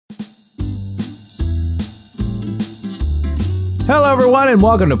Hello, everyone, and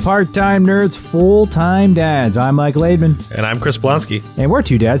welcome to Part-Time Nerds Full-Time Dads. I'm Mike Laidman. And I'm Chris Blonsky. And we're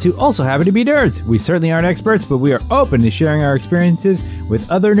two dads who also happen to be nerds. We certainly aren't experts, but we are open to sharing our experiences with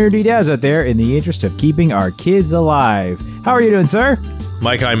other nerdy dads out there in the interest of keeping our kids alive. How are you doing, sir?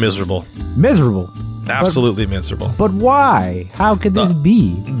 Mike, I'm miserable. Miserable. Absolutely miserable. But why? How could this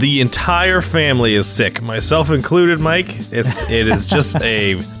be? The entire family is sick, myself included, Mike. It is just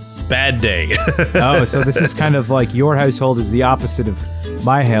a bad day. Oh, so this is kind of like your household is the opposite of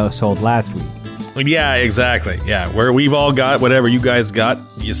my household last week. Yeah, exactly. Yeah, where we've all got whatever you guys got.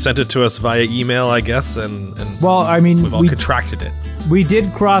 You sent it to us via email, I guess, and well, I mean, we've all contracted it. We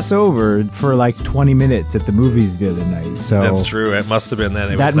did cross over for like 20 minutes at the movies the other night. So that's true. It must have been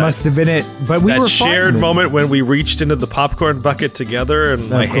then. That must have been it. But we that were shared moment when we reached into the popcorn bucket together and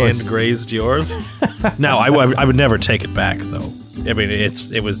my hand grazed yours. Now, I would never take it back, though. I mean,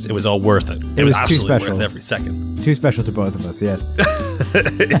 it was all worth it. It was too absolutely special. Worth every second. Too special to both of us, yes.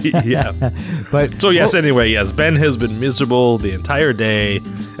 Yeah. But so yes, anyway, yes, Ben has been miserable the entire day,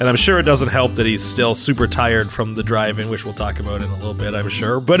 and I'm sure it doesn't help that he's still super tired from the drive-in, which we'll talk about in a little bit, I'm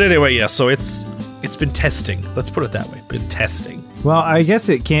sure. But anyway, yeah, so it's been testing. Let's put it that way. Been testing. Well, I guess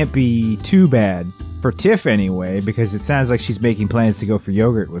it can't be too bad for Tiff anyway, because it sounds like she's making plans to go for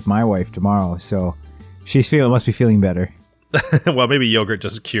yogurt with my wife tomorrow, so must be feeling better. Well, maybe yogurt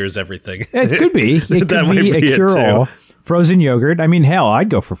just cures everything. It could be. It could be a cure-all. Frozen yogurt. I mean, hell, I'd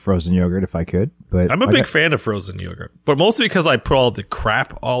go for frozen yogurt if I could. But I'm a big fan of frozen yogurt, but mostly because I put all the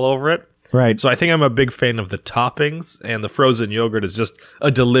crap all over it. Right. So I think I'm a big fan of the toppings, and the frozen yogurt is just a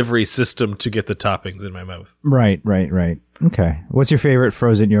delivery system to get the toppings in my mouth. Right. Okay. What's your favorite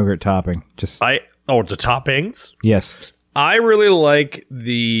frozen yogurt topping? The toppings? Yes. I really like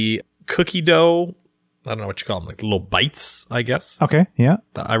the cookie dough. I don't know what you call them, like little bites, I guess. Okay, yeah.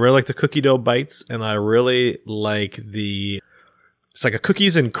 I really like the cookie dough bites, and I really like it's like a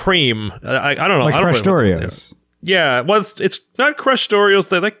cookies and cream. I don't know. Like crushed Oreos. Yeah, well, it's not crushed Oreos.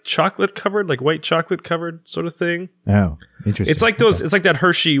 They're like chocolate covered, like white chocolate covered sort of thing. Oh, interesting. It's like those. Okay. It's like that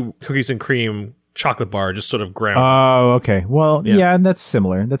Hershey cookies and cream chocolate bar, just sort of ground. Oh, okay. Well, yeah, that's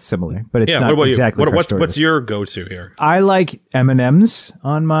similar. But it's not exactly. What's your go-to here? I like M&M's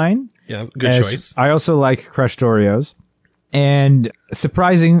on mine. Yeah, good choice. I also like crushed Oreos. And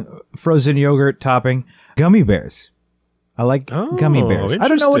surprising frozen yogurt topping, gummy bears. I like gummy bears. I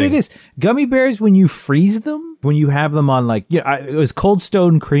don't know what it is. Gummy bears, when you freeze them, when you have them on it was Cold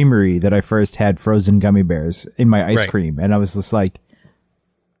Stone Creamery that I first had frozen gummy bears in my ice cream. And I was just like,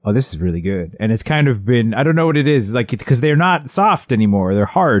 oh, this is really good. And it's kind of been, I don't know what it is, like, because they're not soft anymore. They're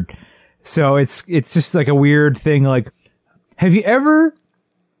hard. So it's just like a weird thing. Like, have you ever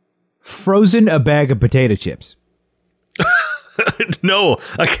frozen a bag of potato chips? No,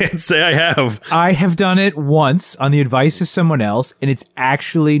 I can't say I have. I have done it once on the advice of someone else, and it's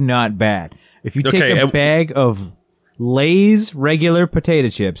actually not bad. If you take a bag of Lay's regular potato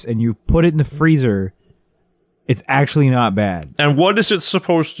chips and you put it in the freezer, it's actually not bad. And what is it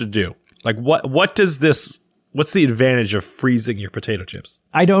supposed to do? Like, what's the advantage of freezing your potato chips?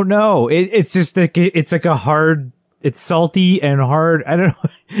 I don't know. It's just like, it's like a hard... It's salty and hard. I don't know.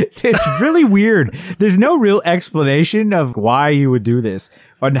 It's really weird. There's no real explanation of why you would do this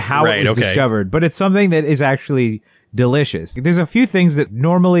and how it was discovered, but it's something that is actually delicious. There's a few things that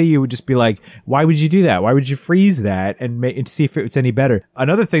normally you would just be like, why would you do that? Why would you freeze that and see if it's any better?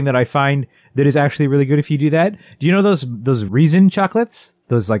 Another thing that I find that is actually really good if you do that, do you know those Reason chocolates?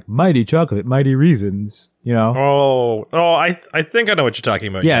 Those like Mighty Chocolate, Mighty Reasons, you know? Oh, I think I know what you're talking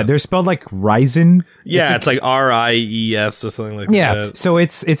about. Yeah, yes. They're spelled like Raisin. Yeah, it's like RIES or something like that. Yeah, so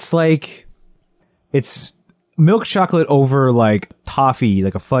it's like, it's milk chocolate over like toffee,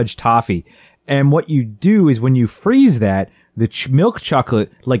 like a fudge toffee. And what you do is when you freeze that, the milk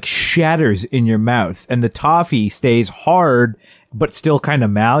chocolate like shatters in your mouth and the toffee stays hard but still kind of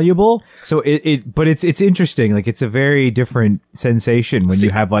malleable. So but it's interesting. Like, it's a very different sensation when you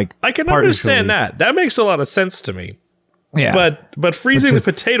have like... I can understand that. That makes a lot of sense to me. Yeah. But freezing the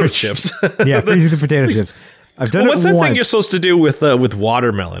potato chips... Yeah, freezing the potato chips. I've done it once. What's that thing you're supposed to do with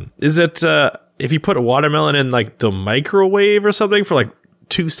watermelon? Is it if you put a watermelon in like the microwave or something for like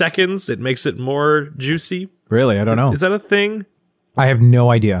 2 seconds, it makes it more juicy? Really? I don't know. Is that a thing? I have no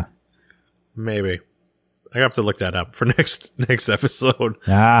idea. Maybe. I have to look that up for next episode.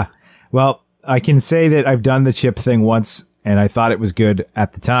 Well, I can say that I've done the chip thing once, and I thought it was good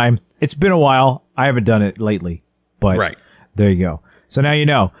at the time. It's been a while. I haven't done it lately, but there you go. So now you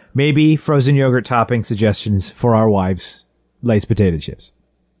know. Maybe frozen yogurt topping suggestions for our wives. Lay's potato chips.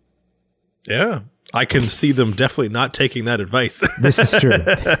 Yeah. I can see them definitely not taking that advice. This is true.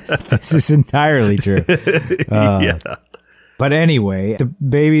 This is entirely true. Yeah. But anyway, the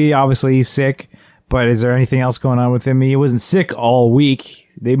baby, obviously, he's sick. But is there anything else going on with him? He wasn't sick all week.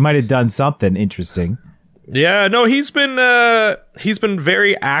 They might have done something interesting. Yeah, no, he's been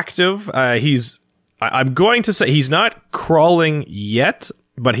very active. I'm going to say he's not crawling yet,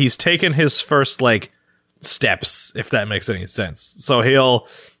 but he's taken his first steps, if that makes any sense. So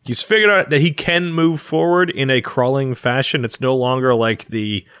he's figured out that he can move forward in a crawling fashion. It's no longer like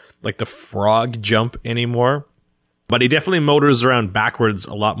the frog jump anymore, but he definitely motors around backwards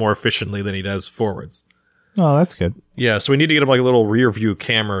a lot more efficiently than he does forwards. Oh, that's good. Yeah, so we need to get him a little rear view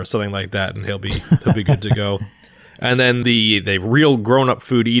camera or something like that, and he'll be good to go. And then the real grown-up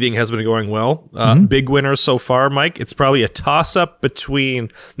food eating has been going well. Big winner so far, Mike. It's probably a toss-up between...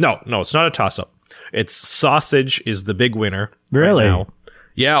 No, it's not a toss-up. It's sausage is the big winner. Really? Right now.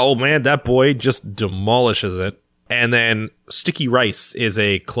 Yeah, oh man, that boy just demolishes it. And then sticky rice is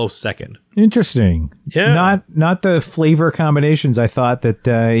a close second. Interesting. Yeah. Not the flavor combinations I thought that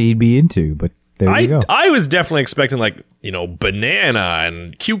he'd be into, but there you go. I was definitely expecting banana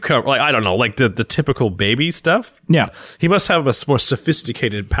and cucumber, I don't know, the typical baby stuff. Yeah. He must have a more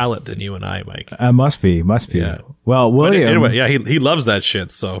sophisticated palate than you and I, Mike. Must be. Yeah. Well, William. Anyway, yeah, he loves that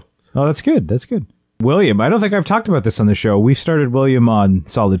shit, so. Oh, that's good. That's good. William, I don't think I've talked about this on the show. We've started William on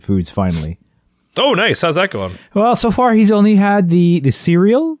solid foods finally. Oh, nice. How's that going? Well, so far he's only had the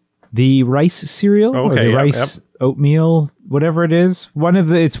cereal, the rice cereal, or the rice oatmeal, whatever it is.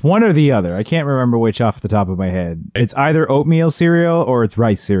 It's one or the other. I can't remember which off the top of my head. It's either oatmeal cereal or it's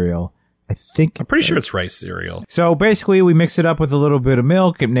rice cereal. I'm pretty sure it's rice cereal. So basically, we mix it up with a little bit of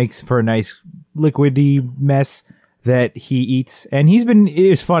milk. It makes for a nice liquidy mess that he eats. And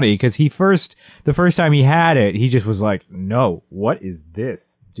it's funny because the first time he had it, he just was like, no, what is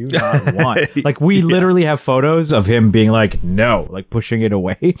this? Do not want. We literally have photos of him being like, no, pushing it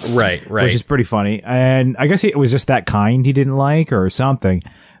away. Right. Which is pretty funny. And I guess it was just that kind he didn't like or something,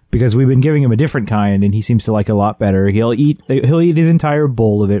 because we've been giving him a different kind and he seems to like a lot better. He'll eat his entire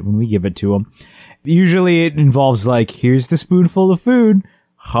bowl of it when we give it to him. Usually it involves here's the spoonful of food,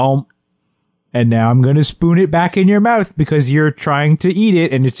 home. And now I'm going to spoon it back in your mouth because you're trying to eat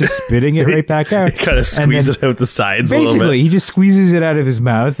it and it's just spitting it right back out. Kind of squeeze it out the sides a little bit. Basically, he just squeezes it out of his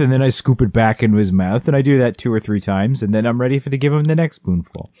mouth and then I scoop it back into his mouth. And I do that 2 or 3 times and then I'm ready to give him the next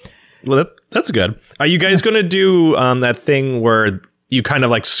spoonful. Well, that's good. Are you guys going to do that thing where you kind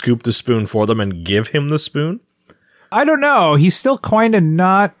of scoop the spoon for them and give him the spoon? I don't know. He's still kind of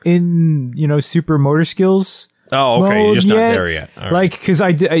not in, super motor skills. Oh, okay. You're just not there yet. Because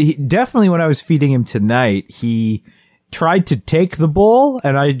I definitely, when I was feeding him tonight, he tried to take the bowl,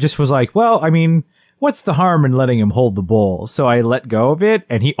 and I just was like, well, I mean, what's the harm in letting him hold the bowl? So I let go of it,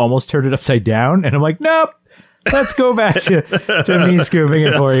 and he almost turned it upside down, and I'm like, nope, let's go back to me scooping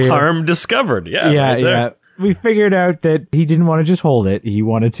it for you. Harm discovered. Yeah. Yeah, right yeah. We figured out that he didn't want to just hold it. He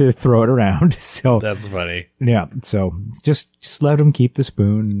wanted to throw it around. So that's funny. Yeah. So just let him keep the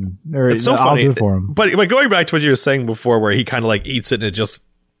spoon. Or it's so I'll funny. do it for him. But going back to what you were saying before, where he kind of eats it and it just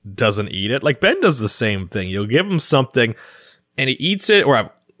doesn't eat it. Ben does the same thing. You'll give him something and he eats it,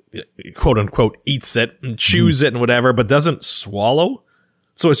 or quote unquote eats it and chews it and whatever, but doesn't swallow.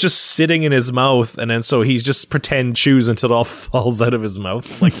 So it's just sitting in his mouth, and then so he's just pretend chews until it all falls out of his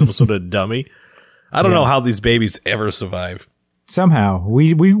mouth like some sort of dummy. I don't know how these babies ever survive. Somehow.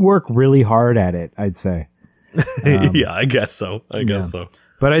 We work really hard at it, I'd say. Yeah, I guess so. I guess so.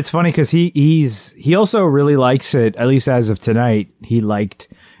 But it's funny because he also really likes it, at least as of tonight. He liked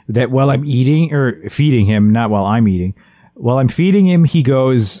that while I'm eating, or feeding him, not while I'm eating. While I'm feeding him, he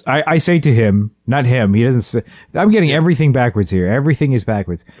goes, I say to him, not him, he doesn't, I'm getting everything backwards here. Everything is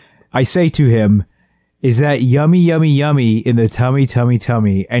backwards. I say to him, is that yummy, yummy, yummy in the tummy, tummy,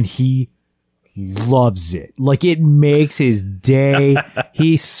 tummy? And he loves it. It makes his day.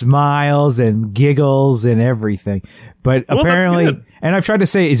 He smiles and giggles and everything. But apparently, and I've tried to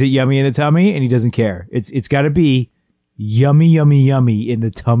say, is it yummy in the tummy? And he doesn't care. It's got to be yummy, yummy, yummy in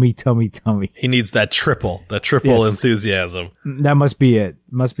the tummy, tummy, tummy. He needs that triple enthusiasm. That must be it.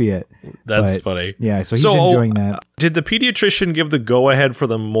 That's funny. Yeah, so he's enjoying that. Did the pediatrician give the go-ahead for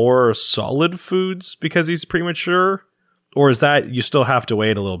the more solid foods because he's premature? Or is that you still have to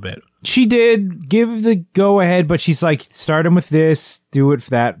wait a little bit? She did give the go-ahead, but she's like, start him with this, do it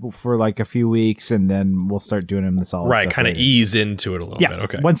for a few weeks, and then we'll start doing him the solid stuff. Right, kind of ease into it a little bit.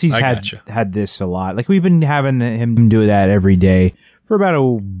 Okay. Once he's had this a lot. We've been having him do that every day for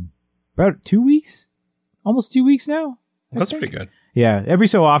about 2 weeks? Almost 2 weeks now? That's pretty good. Yeah, every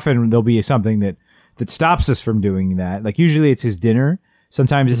so often there'll be something that stops us from doing that. Usually it's his dinner.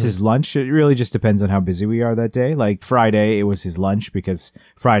 Sometimes it's his lunch. It really just depends on how busy we are that day. Like Friday, it was his lunch because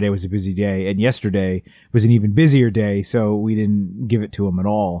Friday was a busy day. And yesterday was an even busier day, so we didn't give it to him at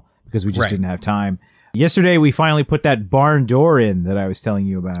all because we just didn't have time. Yesterday, we finally put that barn door in that I was telling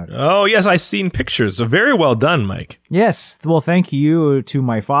you about. Oh, yes, I've seen pictures. So very well done, Mike. Yes. Well, thank you to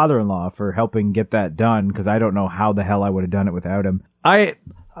my father-in-law for helping get that done, because I don't know how the hell I would have done it without him.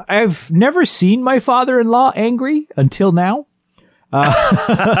 I've never seen my father-in-law angry until now.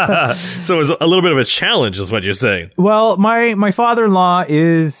 So it was a little bit of a challenge, is what you're saying. Well, my father-in-law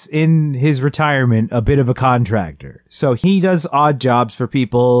is, in his retirement, a bit of a contractor. So he does odd jobs for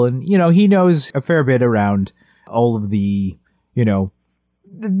people, and, you know, he knows a fair bit around all of the, you know,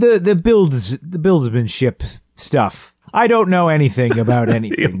 the buildmanship stuff. I don't know anything about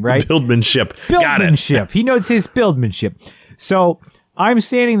anything, right? Buildmanship. Buildmanship. He knows his buildmanship. So I'm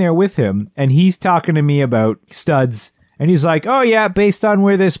standing there with him, and he's talking to me about studs. And he's like, oh, yeah, based on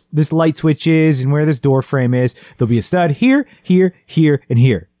where this light switch is and where this door frame is, there'll be a stud here, here, here, and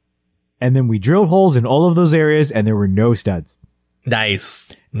here. And then we drilled holes in all of those areas, and there were no studs.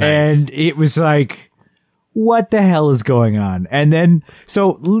 Nice. And it was like, what the hell is going on? And then,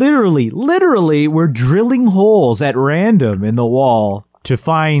 so literally, we're drilling holes at random in the wall to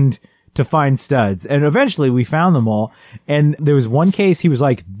find studs. And eventually we found them all. And there was one case, he was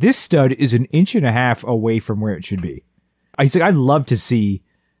like, this stud is 1.5 inches away from where it should be. He's like, I'd love to see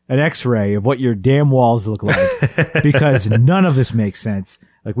an x-ray of what your damn walls look like, because none of this makes sense.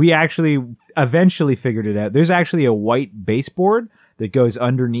 Like, we actually eventually figured it out. There's actually a white baseboard that goes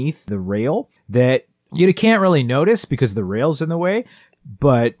underneath the rail that you can't really notice because the rail's in the way.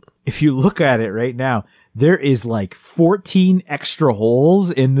 But if you look at it right now, there is like 14 extra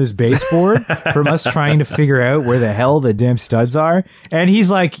holes in this baseboard from us trying to figure out where the hell the damn studs are. And he's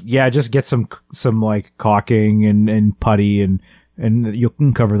like, yeah, just get some like caulking and putty and you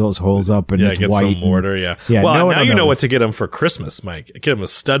can cover those holes up, and it's get white. Some mortar, yeah. Well, now you know what to get him for Christmas, Mike. Get him a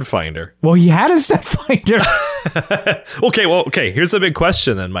stud finder. Well, he had a stud finder. Okay. Here's the big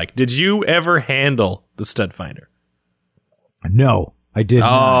question then, Mike. Did you ever handle the stud finder? No. I did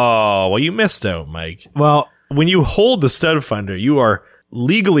not. Oh, well, you missed out, Mike. Well, when you hold the stud finder, you are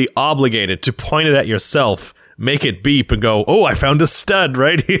legally obligated to point it at yourself, make it beep, and go, oh, I found a stud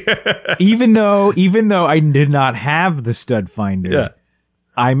right here. even though I did not have the stud finder,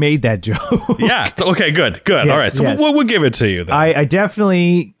 I made that joke. Yeah. Okay, good. Yes, all right. So we'll give it to you then. I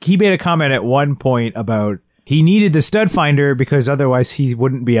definitely, he made a comment at one point about he needed the stud finder because otherwise he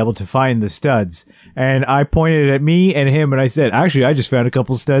wouldn't be able to find the studs. And I pointed at me and him and I said, actually, I just found a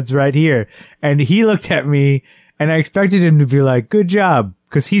couple studs right here. And he looked at me and I expected him to be like, good job.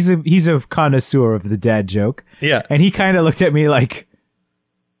 Because he's a connoisseur of the dad joke. Yeah. And he kind of looked at me like,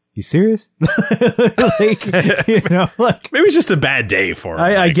 you serious? Like, you know, like, maybe it's just a bad day for him.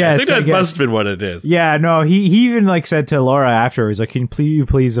 I guess. I think that must have been what it is. Yeah, no, he even like said to Laura afterwards, like, can you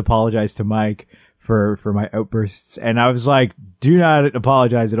please apologize to Mike for my outbursts? And I was like, do not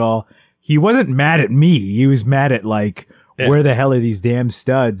apologize at all. He wasn't mad at me. He was mad at like, where the hell are these damn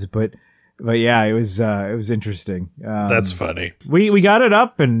studs? But yeah, it was interesting. That's funny. We got it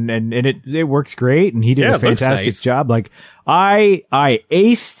up and it works great, and he did a fantastic job. Like I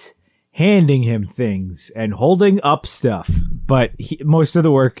aced handing him things and holding up stuff, but most of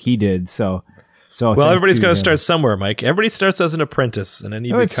the work he did. So well, everybody's got to start somewhere, Mike. Everybody starts as an apprentice, and then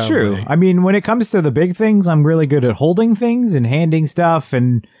you become. It's true. I mean, when it comes to the big things, I'm really good at holding things and handing stuff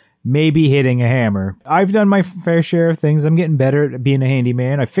and maybe hitting a hammer. I've done my fair share of things. I'm getting better at being a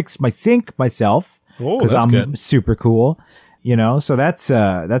handyman. I fixed my sink myself because I'm good. Super cool. You know, so that's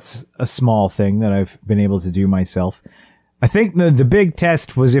a small thing that I've been able to do myself. I think the big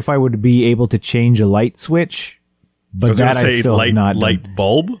test was if I would be able to change a light switch. But that I still have not done. Light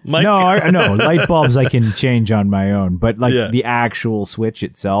bulb, Mike? No, light bulbs I can change on my own, but like the actual switch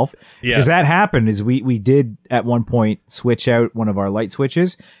itself. Because that happened is we did at one point switch out one of our light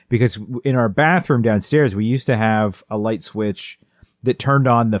switches, because in our bathroom downstairs, we used to have a light switch that turned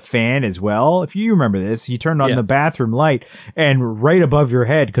on the fan as well. If you remember this, you turned on the bathroom light, and right above your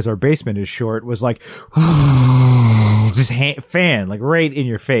head, because our basement is short, was like, just fan, like right in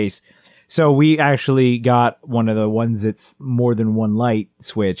your face. So we actually got one of the ones that's more than one light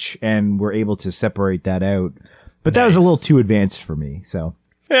switch, and we're able to separate that out. But that was a little too advanced for me. So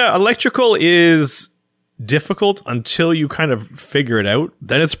yeah, electrical is difficult until you kind of figure it out.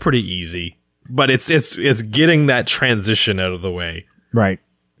 Then it's pretty easy. But it's getting that transition out of the way. Right.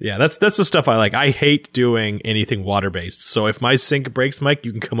 Yeah, that's the stuff I like. I hate doing anything water-based. So if my sink breaks, Mike,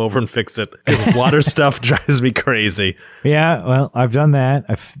 you can come over and fix it. Because water stuff drives me crazy. Yeah, well, I've done that.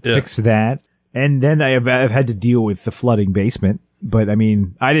 I've fixed that. And then I've had to deal with the flooding basement. But I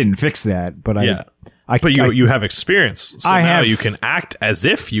mean, I didn't fix that. But you have experience. So now you can act as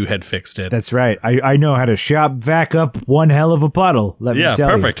if you had fixed it. That's right. I know how to shop vac up one hell of a puddle. Let me tell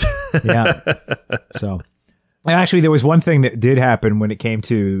perfect. you. Yeah. So, actually, there was one thing that did happen when it came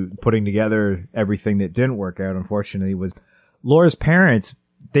to putting together everything that didn't work out. Unfortunately, was Laura's parents.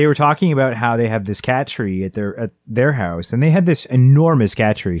 They were talking about how they have this cat tree at their house, and they had this enormous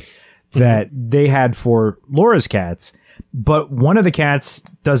cat tree that they had for Laura's cats. But one of the cats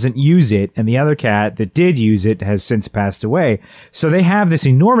doesn't use it, and the other cat that did use it has since passed away. So they have this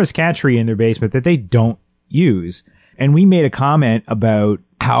enormous cat tree in their basement that they don't use. And we made a comment about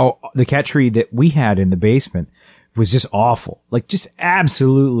how the cat tree that we had in the basement was just awful. Like, just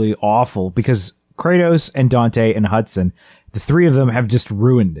absolutely awful, because Kratos and Dante and Hudson, the three of them have just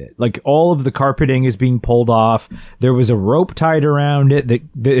ruined it. Like, all of the carpeting is being pulled off. There was a rope tied around it that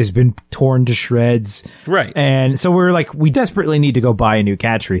has been torn to shreds. Right. And so we're like, we desperately need to go buy a new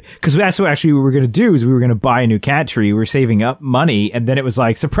cat tree. Because that's what actually we were going to do, is we were going to buy a new cat tree. We were saving up money. And then it was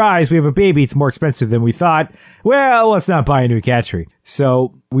like, surprise, we have a baby. It's more expensive than we thought. Well, let's not buy a new cat tree.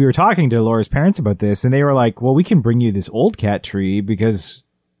 So we were talking to Laura's parents about this, and they were like, well, we can bring you this old cat tree because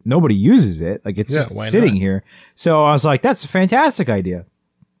nobody uses it. Like, it's just sitting here. So I was like, that's a fantastic idea.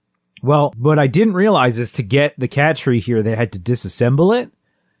 Well, what I didn't realize is to get the cat tree here, they had to disassemble it,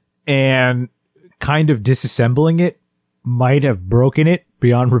 and kind of disassembling it might have broken it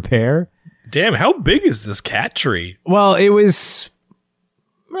beyond repair. Damn, how big is this cat tree? Well, it was,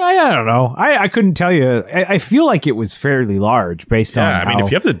 I don't know. I couldn't tell you. I feel like it was fairly large based on I mean,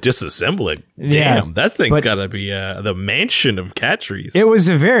 if you have to disassemble it, damn, that thing's got to be the mansion of cat trees. It was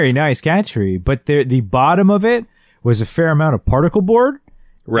a very nice cat tree, but the bottom of it was a fair amount of particle board.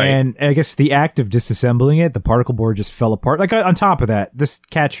 Right. And I guess the act of disassembling it, the particle board just fell apart. Like, on top of that, this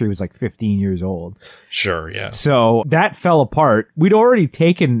cat tree was like 15 years old. Sure, yeah. So that fell apart. We'd already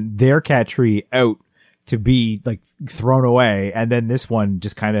taken their cat tree out to be like thrown away, and then this one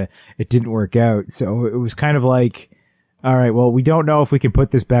just kind of, it didn't work out. So it was kind of like, all right, well, we don't know if we can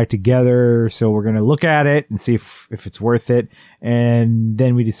put this back together, so we're going to look at it and see if it's worth it. And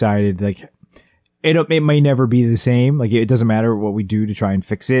then we decided, like, it may never be the same. Like, it doesn't matter what we do to try and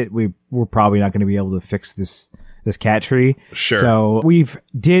fix it. We're probably not going to be able to fix this cat tree. Sure. So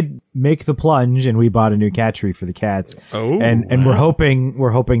did make the plunge, and we bought a new cat tree for the cats. Oh, and we're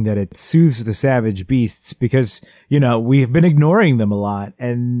hoping that it soothes the savage beasts, because, you know, we've been ignoring them a lot,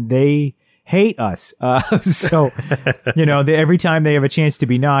 and they hate us. So, you know, every time they have a chance to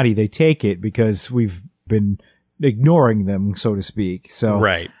be naughty, they take it, because we've been ignoring them, so to speak. So,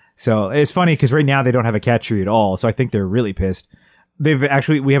 right. So it's funny, because right now they don't have a cat tree at all. So I think they're really pissed.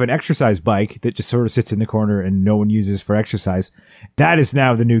 We have an exercise bike that just sort of sits in the corner and no one uses for exercise. That is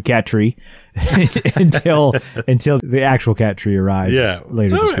now the new cat tree until the actual cat tree arrives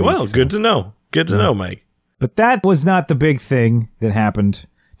later this week. Well, good to know. Good to know, Mike. But that was not the big thing that happened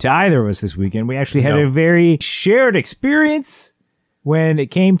to either of us this weekend. We actually had a very shared experience when it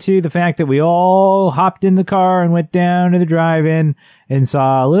came to the fact that we all hopped in the car and went down to the drive-in and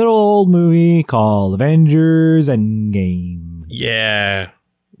saw a little old movie called Avengers Endgame. Yeah.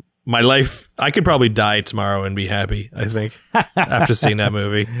 My life, I could probably die tomorrow and be happy, I think, after seeing that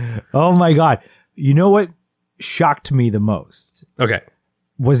movie. Oh my God. You know what shocked me the most? Okay.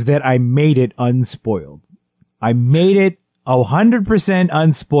 Was that I made it unspoiled. I made it 100%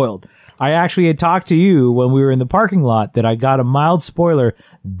 unspoiled. I actually had talked to you when we were in the parking lot that I got a mild spoiler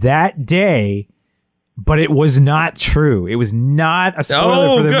that day, but it was not true. It was not a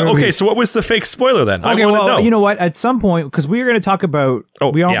spoiler for the movie. Okay, so what was the fake spoiler then? Okay, well, you know what? At some point, because we were going to talk about,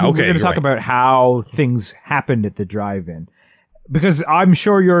 we're going to talk about how things happened at the drive-in, because I'm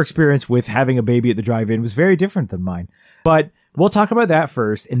sure your experience with having a baby at the drive-in was very different than mine. But we'll talk about that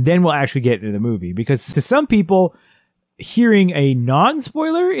first, and then we'll actually get into the movie, because to some people, hearing a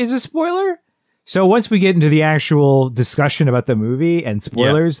non-spoiler is a spoiler. So once we get into the actual discussion about the movie and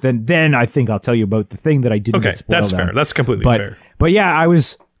spoilers, then I think I'll tell you about the thing that I didn't get spoiled. That's fair. That's completely fair. But yeah, I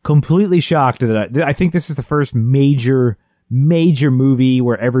was completely shocked that I think this is the first major movie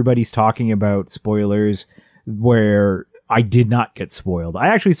where everybody's talking about spoilers where I did not get spoiled. I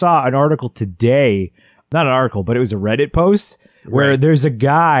actually saw an article today, not an article, but it was a Reddit post where there's a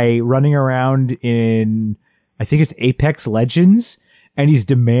guy running around in, I think it's Apex Legends, and he's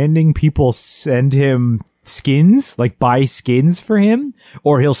demanding people send him skins, like buy skins for him,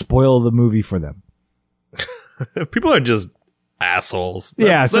 or he'll spoil the movie for them. People are just assholes.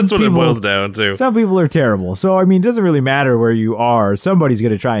 That's what it boils down to. Some people are terrible. So, I mean, it doesn't really matter where you are. Somebody's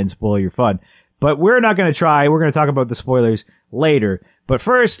going to try and spoil your fun. But we're not going to try. We're going to talk about the spoilers later. But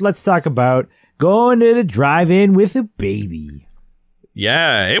first, let's talk about going to the drive-in with a baby.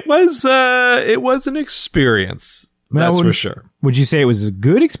 Yeah, it was an experience. That's for sure. Would you say it was a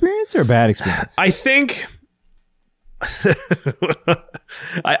good experience or a bad experience? I think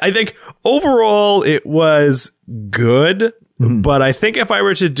I think overall it was good, but I think if I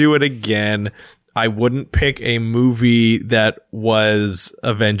were to do it again, I wouldn't pick a movie that was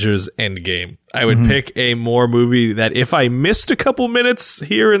Avengers Endgame. I would pick a more movie that if I missed a couple minutes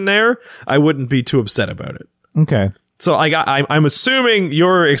here and there, I wouldn't be too upset about it. Okay. So I'm assuming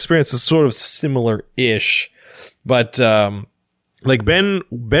your experience is sort of similar-ish, but like Ben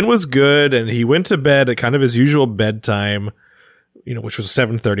was good, and he went to bed at kind of his usual bedtime, which was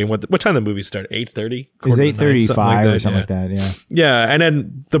 7:30. What time the movie started? 8:30. It was 8:35 or something like that. Yeah. Yeah, and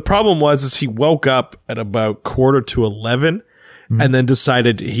then the problem was he woke up at about 11:15, and then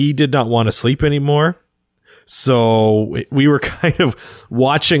decided he did not want to sleep anymore. So we were kind of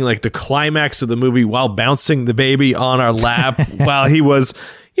watching like the climax of the movie while bouncing the baby on our lap while he was,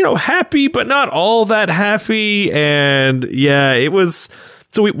 happy, but not all that happy. And yeah, it was,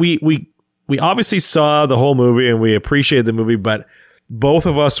 so we obviously saw the whole movie and we appreciated the movie, but both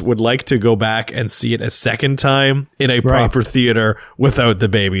of us would like to go back and see it a second time in a proper theater without the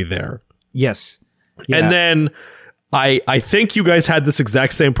baby there. Yes. Yeah. And then I think you guys had this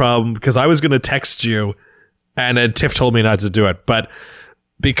exact same problem because I was going to text you and then Tiff told me not to do it. But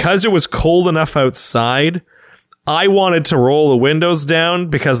because it was cold enough outside, I wanted to roll the windows down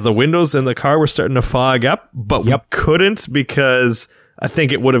because the windows in the car were starting to fog up, but we couldn't because I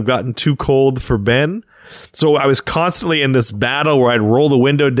think it would have gotten too cold for Ben. So I was constantly in this battle where I'd roll the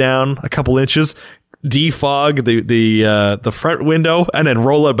window down a couple inches, defog the front window, and then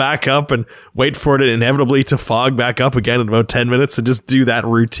roll it back up and wait for it inevitably to fog back up again in about 10 minutes and just do that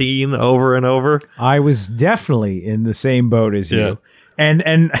routine over and over. I was definitely in the same boat as you.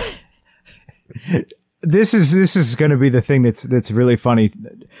 And this is going to be the thing that's really funny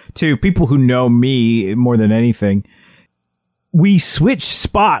to people who know me more than anything. We switched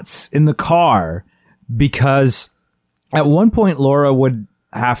spots in the car because at one point Laura would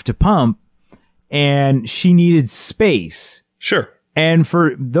have to pump and she needed space. Sure. And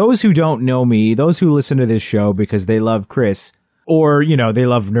for those who don't know me, those who listen to this show because they love Chris, or, they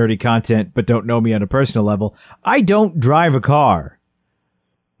love nerdy content but don't know me on a personal level, I don't drive a car.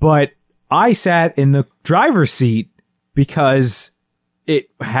 But I sat in the driver's seat because it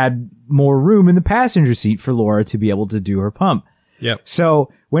had more room in the passenger seat for Laura to be able to do her pump. Yep.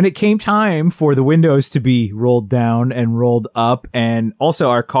 So when it came time for the windows to be rolled down and rolled up, and also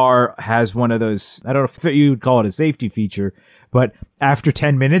our car has one of those, I don't know if you would call it a safety feature, but after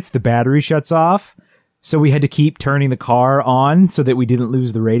 10 minutes, the battery shuts off. So we had to keep turning the car on so that we didn't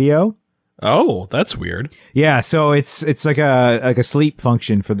lose the radio. Oh, that's weird. Yeah, so it's like a sleep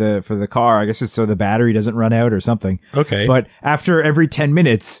function for the car. I guess it's so the battery doesn't run out or something. Okay. But after every 10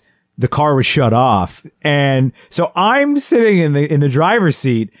 minutes, the car was shut off. And so I'm sitting in the driver's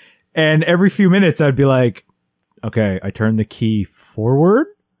seat, and every few minutes I'd be like, okay, I turn the key forward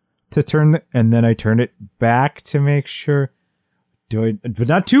to turn and then I turn it back to make sure. But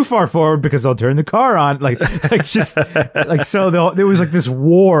not too far forward because I'll turn the car on. So there was like this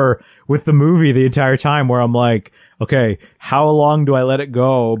war with the movie the entire time where I'm like, okay, how long do I let it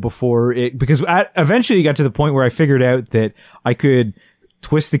go before it? Because eventually it got to the point where I figured out that I could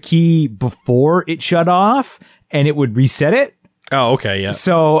twist the key before it shut off and it would reset it. Oh, okay, yeah.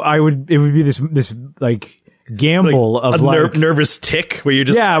 So it would be this like gamble like of a nervous tick where you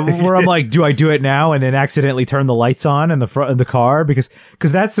just where I'm like, do I do it now and then accidentally turn the lights on in the front of the car? Because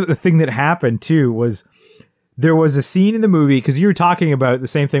that's the thing that happened too. Was there was a scene in the movie, because you were talking about the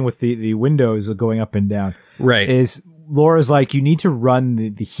same thing with the windows going up and down, right? Is Laura's like, you need to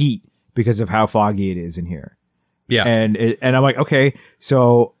run the heat because of how foggy it is in here. Yeah, and I'm like, okay,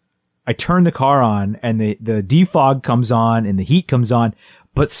 so I turn the car on and the defog comes on and the heat comes on,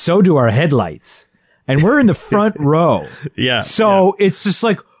 but so do our headlights. And we're in the front row. Yeah. So it's just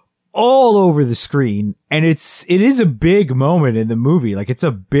like all over the screen. And it is a big moment in the movie. Like, it's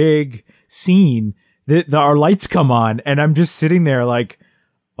a big scene that our lights come on. And I'm just sitting there like,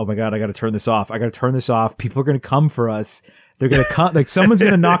 oh my God, I got to turn this off. People are going to come for us. They're going to come. Like, someone's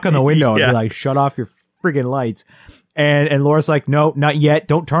going to knock on the window and be like, shut off your friggin' lights. And Laura's like, no, not yet.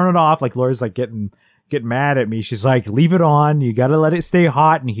 Don't turn it off. Like, Laura's like getting mad at me. She's like, leave it on. You got to let it stay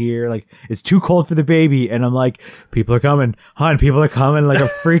hot in here. Like, it's too cold for the baby. And I'm like, people are coming, hon. People are coming. Like, I'm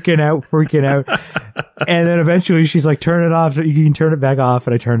freaking out. And then eventually she's like, turn it off. You can turn it back off.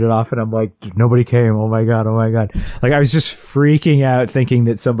 And I turned it off and I'm like, nobody came. Oh my God. Like, I was just freaking out thinking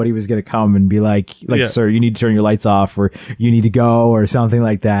that somebody was going to come and be like, sir, you need to turn your lights off, or you need to go, or something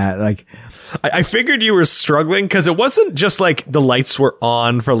like that. Like, I figured you were struggling because it wasn't just like the lights were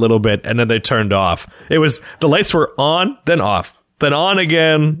on for a little bit and then they turned off. It was the lights were on, then off, then on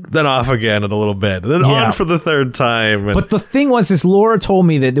again, then off again in a little bit, then on for the third time. But the thing was, is Laura told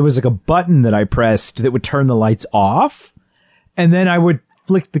me that there was like a button that I pressed that would turn the lights off, and then I would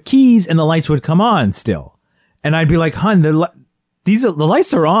flick the keys and the lights would come on still. And I'd be like, "Hun, the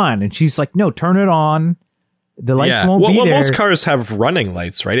lights are on," and she's like, "No, turn it on. The lights won't be there." Most cars have running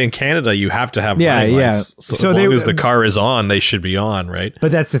lights, right? In Canada, you have to have running lights. So as long as the car is on, they should be on, right?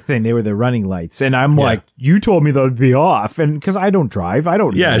 But that's the thing. They were the running lights. And I'm like, you told me they'd be off. And because I don't drive, I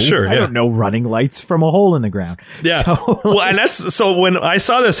don't know. Sure. I don't know running lights from a hole in the ground. Yeah. So, well, and so when I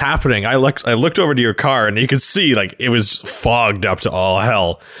saw this happening, I looked over to your car and you could see like it was fogged up to all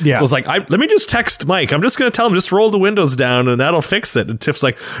hell. Yeah. So I was like, let me just text Mike. I'm just going to tell him, just roll the windows down and that'll fix it. And Tiff's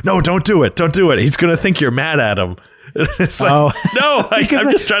like, no, don't do it. Don't do it. He's going to think you're mad at him. It's like, no, I'm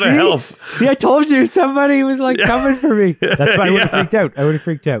just trying to help. See, I told you somebody was like coming for me. That's why I would have freaked out. I would have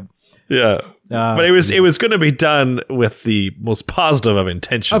freaked out. Yeah. But it was going to be done with the most positive of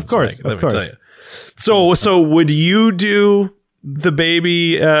intentions. Of course. Mike, let me tell you. So would you do the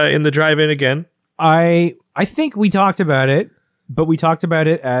baby in the drive-in again? I think we talked about it. But we talked about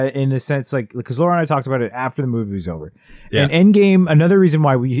it in a sense, like, because Laura and I talked about it after the movie was over. Yeah. And Endgame, another reason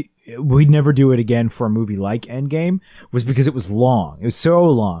why we'd never do it again for a movie like Endgame was because it was long. It was so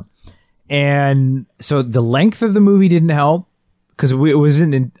long. And so the length of the movie didn't help because it was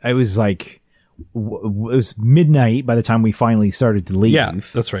midnight by the time we finally started to leave. Yeah,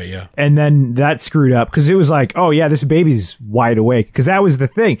 that's right, yeah. And then that screwed up because it was like, oh yeah, this baby's wide awake. Because that was the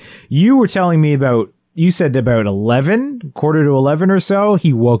thing. You were telling me about, you said about 11, quarter to 11 or so,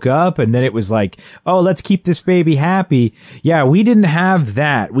 he woke up and then it was like, oh, let's keep this baby happy. Yeah, we didn't have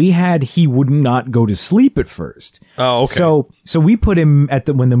that. We had, he would not go to sleep at first. Oh, okay. So we put him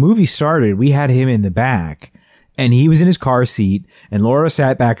when the movie started, we had him in the back and he was in his car seat and Laura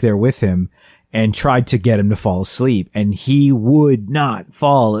sat back there with him and tried to get him to fall asleep. And he would not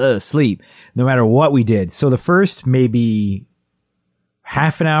fall asleep no matter what we did. So the first maybe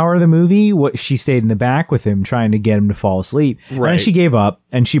half an hour of the movie, she stayed in the back with him trying to get him to fall asleep. Right. And she gave up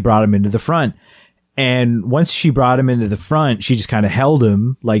and she brought him into the front. And once she brought him into the front, she just kind of held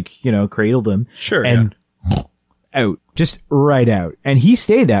him, like, cradled him. Sure. And out, just right out. And he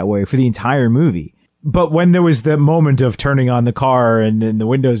stayed that way for the entire movie. But when there was the moment of turning on the car and the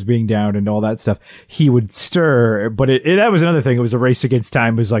windows being down and all that stuff, he would stir. But that was another thing. It was a race against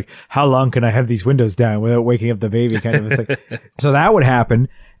time. It was like, how long can I have these windows down without waking up the baby kind of a thing. So that would happen.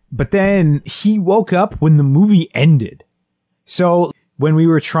 But then he woke up when the movie ended. So when we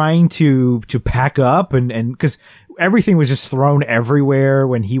were trying to pack up and because everything was just thrown everywhere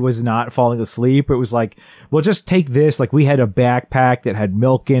when he was not falling asleep, it was like, well, just take this. Like we had a backpack that had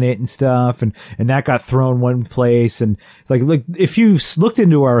milk in it and stuff, and that got thrown one place. And like if you looked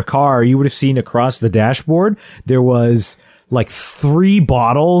into our car, you would have seen across the dashboard there was like 3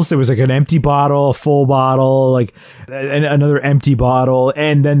 bottles. There was like an empty bottle, a full bottle, like another empty bottle,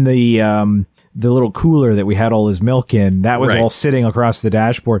 and then the little cooler that we had all his milk in, that was all sitting across the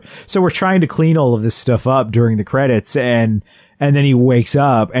dashboard. So we're trying to clean all of this stuff up during the credits, and then he wakes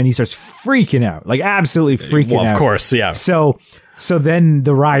up and he starts freaking out, like absolutely freaking out. Of course, yeah. So then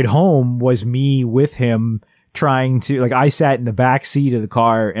the ride home was me with him trying to, like, I sat in the back seat of the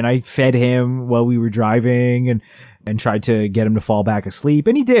car and I fed him while we were driving and tried to get him to fall back asleep.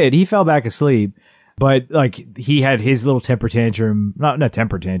 And he did. He fell back asleep. But like he had his little temper tantrum, not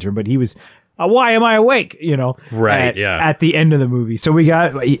temper tantrum, but he was, why am I awake? Right. At the end of the movie. So we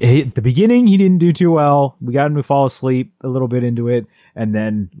got, at the beginning, he didn't do too well. We got him to fall asleep a little bit into it. And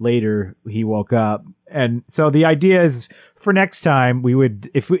then later he woke up. And so the idea is for next time, we would,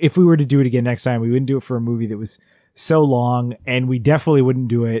 if we were to do it again next time, we wouldn't do it for a movie that was so long. And we definitely wouldn't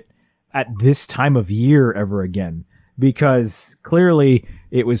do it at this time of year ever again, because clearly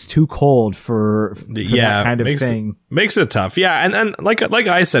it was too cold for that kind of thing. Makes it tough. Yeah. And like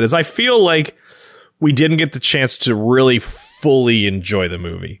I said, is I feel like we didn't get the chance to really fully enjoy the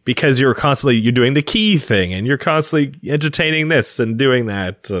movie because you're doing the key thing and you're constantly entertaining this and doing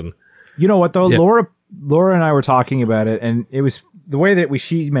that. And you know what though? Yeah. Laura and I were talking about it, and it was the way that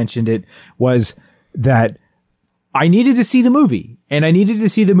she mentioned it was that I needed to see the movie, and I needed to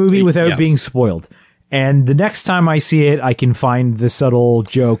see the movie without being spoiled. And the next time I see it, I can find the subtle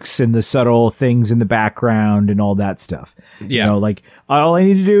jokes and the subtle things in the background and all that stuff. Yeah. Like all I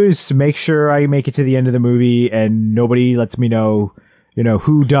need to do is make sure I make it to the end of the movie and nobody lets me know,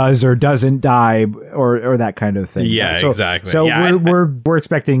 who does or doesn't die or that kind of thing. Yeah, exactly. So we're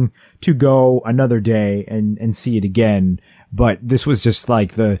expecting to go another day and see it again. But this was just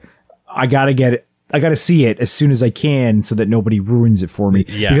like I gotta see it as soon as I can so that nobody ruins it for me.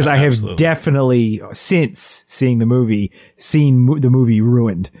 Yeah, because I have absolutely. definitely, since seeing the movie, the movie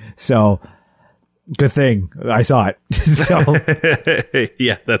ruined. So good thing I saw it. So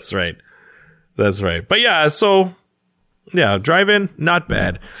yeah, that's right. That's right. But yeah, so yeah, drive-in, not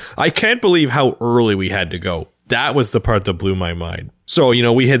bad. I can't believe how early we had to go. That was the part that blew my mind. So,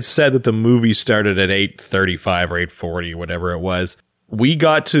 we had said that the movie started at 8:35 or 8:40, whatever it was. We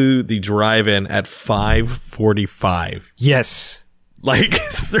got to the drive-in at 5:45. yes. Like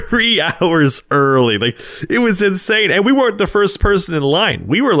 3 hours early. Like, it was insane. And we weren't the first person in line.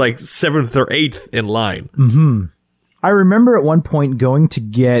 We were like 7th or 8th in line. Mm-hmm. I remember at one point going to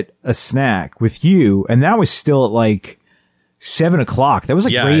get a snack with you, and that was still at like 7 o'clock. That was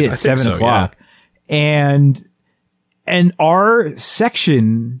like right at 7 o'clock. Yeah. And our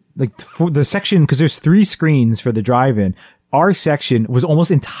section, like for the section, because there's 3 screens for the drive-in, our section was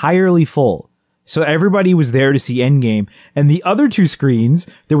almost entirely full. So everybody was there to see Endgame. And the other 2 screens,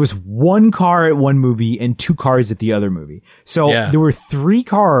 there was 1 car at one movie and 2 cars at the other movie. So there were 3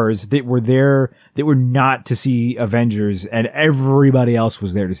 cars that were there that were not to see Avengers, and everybody else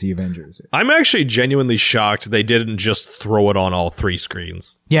was there to see Avengers. I'm actually genuinely shocked they didn't just throw it on all 3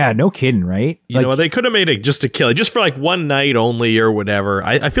 screens. Yeah, no kidding, right? They could have made it just to kill it, just for like one night only or whatever.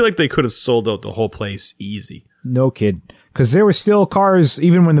 I feel like they could have sold out the whole place easy. No kidding. Because there were still cars,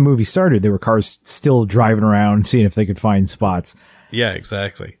 even when the movie started, there were cars still driving around, seeing if they could find spots. Yeah,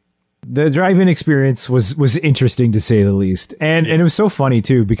 exactly. The drive-in experience was interesting, to say the least. And it was so funny,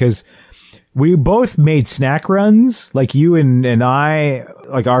 too, because we both made snack runs. Like, you and I,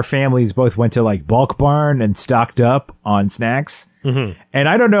 like, our families both went to, like, Bulk Barn and stocked up on snacks. Mm-hmm. And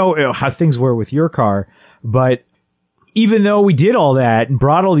I don't know how things were with your car, but even though we did all that and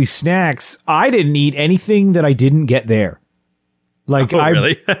brought all these snacks, I didn't eat anything that I didn't get there. Like,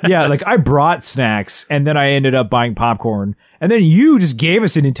 really? Yeah, like I brought snacks and then I ended up buying popcorn. And then you just gave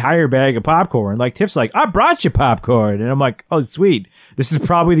us an entire bag of popcorn. Like, Tiff's like, I brought you popcorn. And I'm like, oh, sweet. This is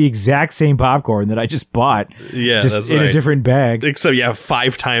probably the exact same popcorn that I just bought. Yeah, just that's in right. a different bag. Except,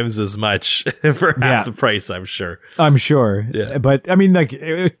 5 times as much for half the price, I'm sure. I'm sure. Yeah. But, I mean, like,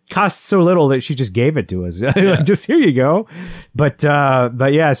 it costs so little that she just gave it to us. Like, just, here you go. But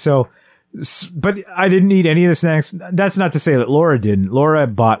yeah, so... But I didn't eat any of the snacks. That's not to say that Laura didn't. Laura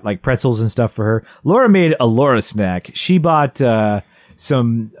bought like pretzels and stuff for her. Laura made a Laura snack. She bought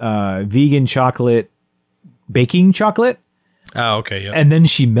some vegan chocolate, baking chocolate. Oh, okay. Yeah. And then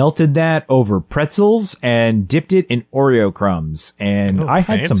she melted that over pretzels and dipped it in Oreo crumbs. And I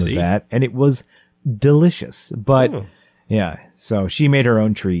had some of that, and it was delicious. But yeah, so she made her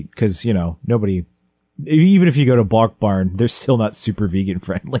own treat because, nobody... Even if you go to Bulk Barn, they're still not super vegan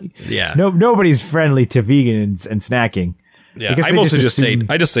friendly. Yeah. Nobody's friendly to vegans and snacking. Yeah, I mostly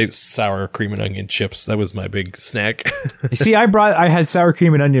just ate sour cream and onion chips. That was my big snack. See, I had sour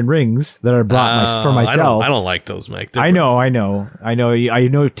cream and onion rings that I brought for myself. I don't like those, Mike. I know.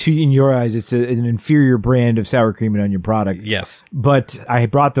 In your eyes, it's an inferior brand of sour cream and onion product. Yes, but I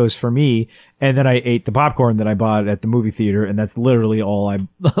brought those for me, and then I ate the popcorn that I bought at the movie theater, and that's literally all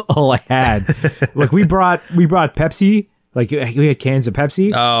I had. Like we brought Pepsi. Like we had cans of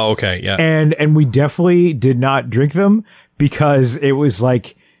Pepsi. Oh, okay, yeah. And we definitely did not drink them because it was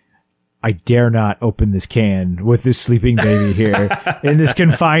like, I dare not open this can with this sleeping baby here in this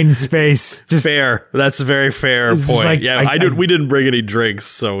confined space. Just fair. That's a very fair point. Like, yeah, we didn't bring any drinks,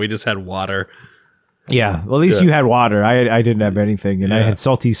 so we just had water. Yeah, well, at least you had water. I didn't have anything, and I had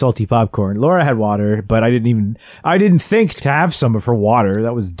salty popcorn. Laura had water, but I didn't think to have some of her water.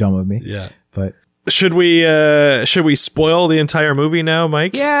 That was dumb of me. Yeah, but. Should we spoil the entire movie now,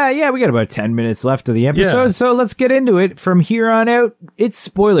 Mike? Yeah, we got about 10 minutes left of the episode, so let's get into it. From here on out, it's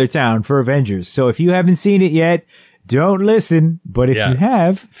spoiler town for Avengers. So if you haven't seen it yet, don't listen. But if you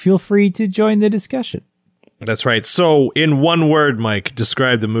have, feel free to join the discussion. That's right. So, in one word, Mike,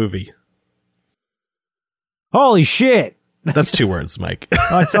 describe the movie. Holy shit! That's 2 words, Mike.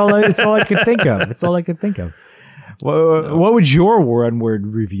 It's all I could think of. It's all I could think of. What would your one-word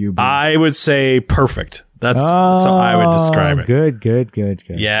review be? I would say perfect. That's how I would describe it. Good.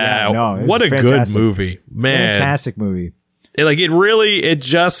 Yeah, what a good movie, man! Fantastic movie.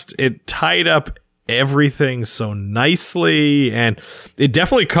 It tied up everything so nicely, and it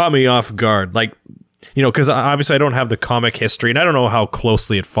definitely caught me off guard. Like, because obviously I don't have the comic history, and I don't know how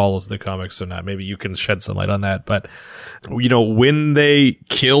closely it follows the comics or not. Maybe you can shed some light on that, but. When they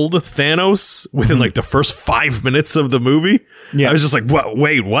killed Thanos within like the first 5 minutes of the movie, I was just like, "What?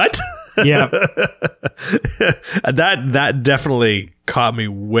 Wait, what?" Yeah, that definitely caught me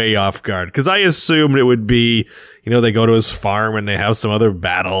way off guard because I assumed it would be, they go to his farm and they have some other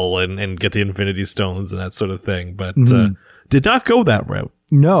battle and get the Infinity Stones and that sort of thing. But did not go that route.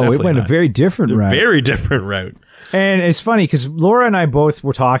 No, Definitely it went not. a very different route. Very different route. And it's funny because Laura and I both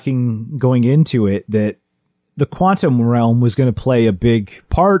were talking going into it that the quantum realm was going to play a big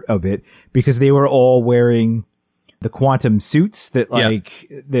part of it because they were all wearing the quantum suits that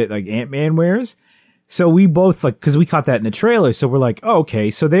Ant-Man wears. So we both because we caught that in the trailer. So we're like, oh,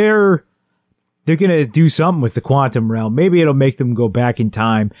 okay, so they're going to do something with the quantum realm. Maybe it'll make them go back in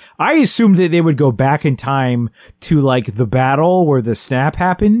time. I assumed that they would go back in time to the battle where the snap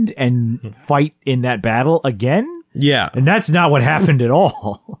happened and fight in that battle again. Yeah. And that's not what happened at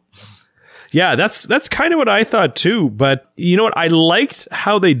all. Yeah, that's kind of what I thought too. But you know what? I liked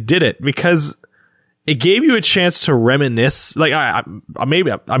how they did it because it gave you a chance to reminisce.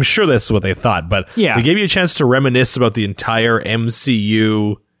 I'm sure that's what they thought, but they gave you a chance to reminisce about the entire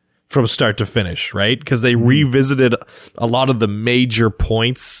MCU from start to finish, right? Because they revisited a lot of the major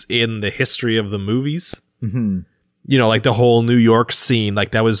points in the history of the movies. Mm-hmm. The whole New York scene,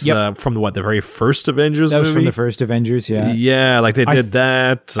 that was from the very first Avengers movie? That was from the first Avengers, yeah. Yeah, they did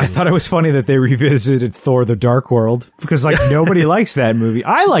that. I thought it was funny that they revisited Thor: The Dark World because nobody likes that movie.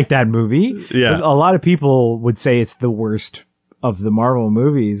 I like that movie. Yeah. But a lot of people would say it's the worst of the Marvel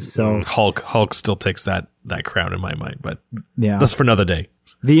movies. So Hulk still takes that crown in my mind, but yeah, that's for another day.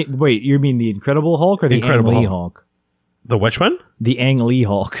 Wait, you mean the Incredible Hulk or the Ang Lee Hulk? The which one? The Ang Lee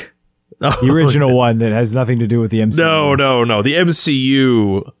Hulk. The original one that has nothing to do with the MCU. No. The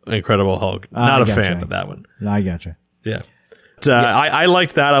MCU Incredible Hulk. Not a fan of that one. I gotcha. Yeah. I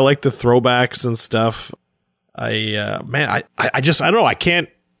liked that. I liked the throwbacks and stuff. I don't know. I can't.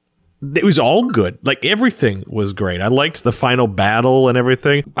 It was all good. Everything was great. I liked the final battle and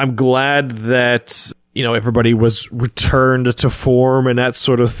everything. I'm glad that, everybody was returned to form and that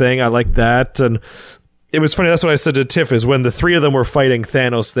sort of thing. I like that. And it was funny. That's what I said to Tiff is when the three of them were fighting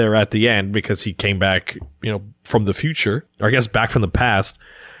Thanos there at the end because he came back, from the future, or I guess back from the past.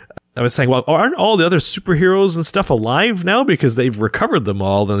 I was saying, well, aren't all the other superheroes and stuff alive now because they've recovered them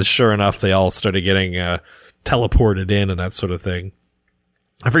all? Then sure enough, they all started getting teleported in and that sort of thing.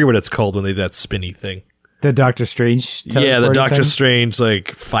 I forget what it's called when they do that spinny thing. The Doctor Strange the Doctor Strange,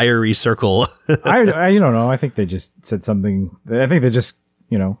 fiery circle. I don't know. I think they just said something. I think they just,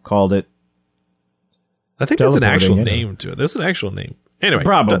 called it. I think there's an actual name to it. There's an actual name. Anyway.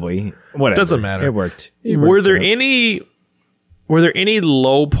 Probably. Whatever. Doesn't matter. It worked. Were there any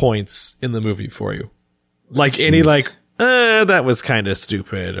low points in the movie for you? That was kind of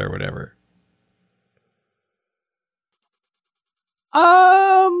stupid or whatever?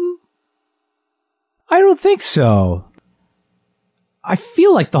 I don't think so. I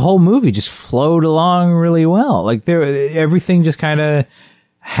feel like the whole movie just flowed along really well. Everything just kind of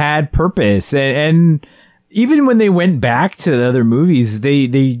had purpose, and even when they went back to the other movies, they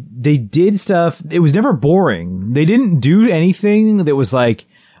did stuff. It was never boring. They didn't do anything that was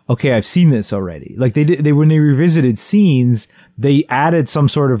okay, I've seen this already. They when they revisited scenes, they added some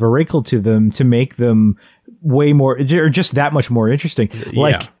sort of a wrinkle to them to make them way more, or just that much more interesting.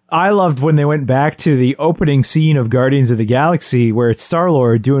 I loved when they went back to the opening scene of Guardians of the Galaxy where it's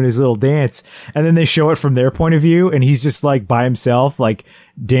Star-Lord doing his little dance, and then they show it from their point of view, and he's just by himself,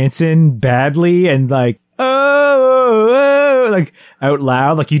 dancing badly and out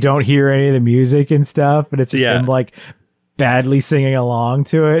loud, you don't hear any of the music and stuff, and it's just him badly singing along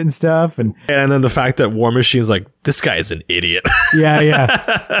to it and stuff, and then the fact that War Machine's this guy is an idiot. Yeah.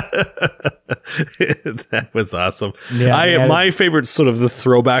 That was awesome. My favorite sort of the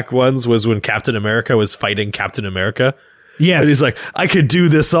throwback ones was when Captain America was fighting Captain America. Yes. And he's I could do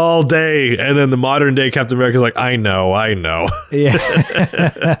this all day. And then the modern day Captain America's I know.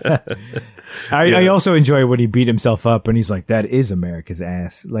 Yeah. I also enjoy when he beat himself up and he's that is America's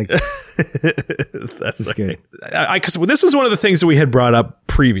ass. That's good. Because this was one of the things that we had brought up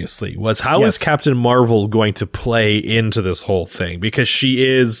previously was how is Captain Marvel going to play into this whole thing? Because she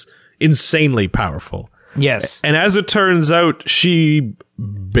is insanely powerful. Yes. And as it turns out, she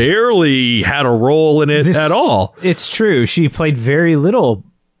barely had a role in it at all. It's true. She played very little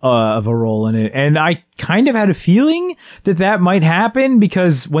of a role in it. And I kind of had a feeling that might happen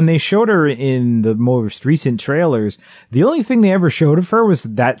because when they showed her in the most recent trailers, the only thing they ever showed of her was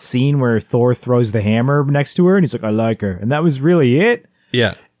that scene where Thor throws the hammer next to her and he's I like her. And that was really it.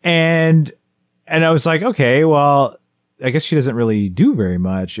 Yeah. And I was okay, well, I guess she doesn't really do very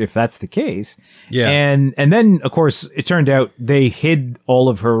much if that's the case. Yeah. And then, of course, it turned out they hid all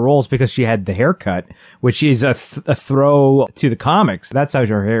of her roles because she had the haircut, which is a throw to the comics. That's how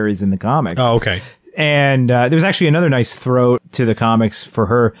her hair is in the comics. Oh, okay. And there was actually another nice throw to the comics for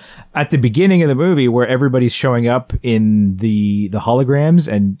her at the beginning of the movie where everybody's showing up in the holograms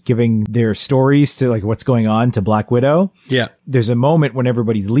and giving their stories to like what's going on to Black Widow. Yeah. There's a moment when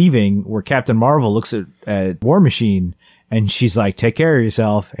everybody's leaving where Captain Marvel looks at War Machine and she's like, take care of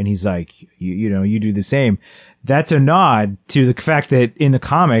yourself. And he's like, you do the same. That's a nod to the fact that in the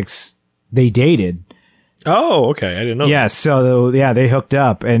comics they dated. Oh, okay. I didn't know. Yeah, so they hooked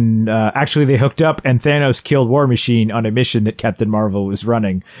up, and actually they hooked up, and Thanos killed War Machine on a mission that Captain Marvel was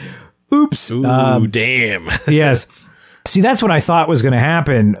running. Oops. Ooh, damn. Yes. See, that's what I thought was going to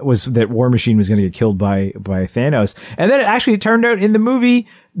happen, was that War Machine was going to get killed by Thanos. And then it turned out in the movie,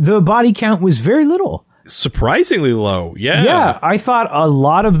 the body count was very little. Surprisingly low. Yeah. Yeah, I thought a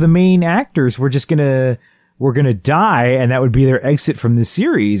lot of the main actors were just going to die, and that would be their exit from the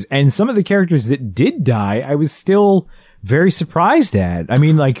series. And some of the characters that did die, I was still very surprised at. I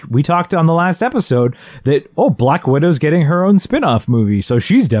mean, like, we talked on the last episode that, Black Widow's getting her own spin-off movie, so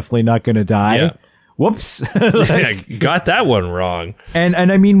she's definitely not going to die. Yeah. Whoops. Yeah, got that one wrong. And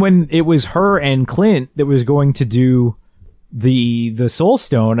I mean, when it was her and Clint that was going to do the Soul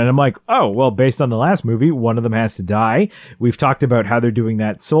Stone, and I'm like, oh, well, based on the last movie, one of them has to die. We've talked about how they're doing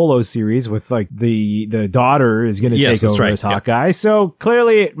that Solo series with like the daughter is going to take over as Hawkeye. Yeah. So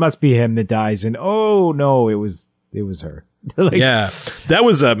clearly it must be him that dies. And oh no, it was her. Like, yeah, that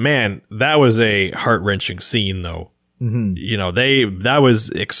was a heart-wrenching scene though. Mm-hmm. You know, that was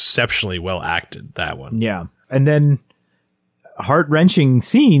exceptionally well acted, that one. Yeah. And then heart-wrenching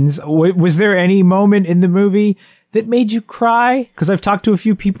scenes. Was there any moment in the movie that made you cry? Because I've talked to a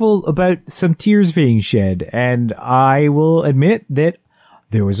few people about some tears being shed, and I will admit that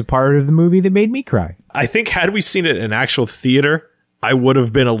there was a part of the movie that made me cry. I think had we seen it in actual theater, I would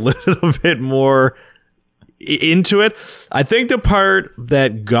have been a little bit more into it. I think the part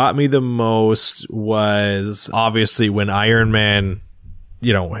that got me the most was obviously when Iron Man,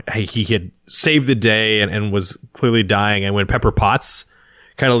 he had saved the day and was clearly dying, and when Pepper Potts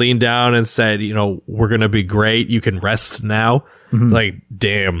kind of leaned down and said, we're going to be great. You can rest now. Mm-hmm. Like,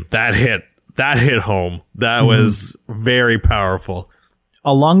 damn, that hit home. That was very powerful.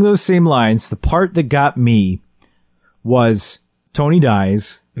 Along those same lines, the part that got me was Tony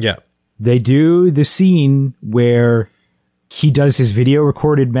dies. Yeah. They do the scene where he does his video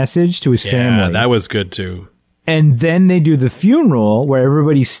recorded message to his family. Yeah, that was good too. And then they do the funeral where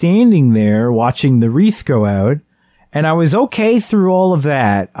everybody's standing there watching the wreath go out. And I was okay through all of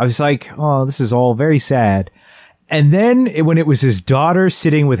that. I was like, oh, this is all very sad. And then when it was his daughter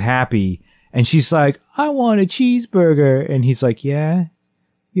sitting with Happy, and she's like, I want a cheeseburger. And he's like, yeah,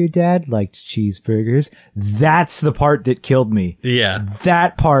 your dad liked cheeseburgers. That's the part that killed me. Yeah.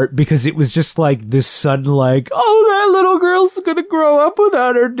 That part, because it was just like this sudden like, oh, that little girl's going to grow up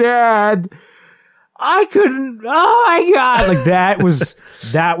without her dad. I couldn't. Oh my God. Like that was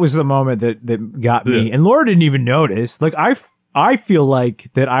the moment that got me. Yeah. And Laura didn't even notice. Like I feel like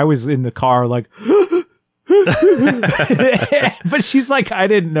that I was in the car like, but she's like, I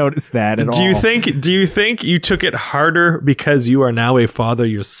didn't notice that at all. Do you think you took it harder because you are now a father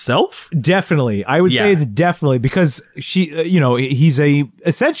yourself? Definitely. I would say it's definitely because he's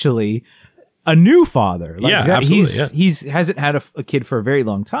essentially a new father. Like absolutely. He's hasn't had a kid for a very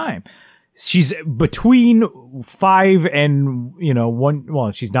long time. She's between 5 and 1.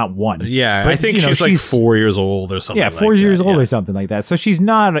 Well, she's not 1. Yeah, but, I think she's like 4 years old or something. Yeah, 4 years old or something like that. So she's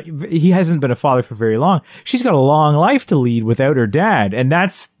not. He hasn't been a father for very long. She's got a long life to lead without her dad, and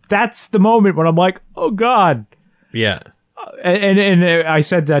that's the moment when I'm like, oh God. Yeah. And I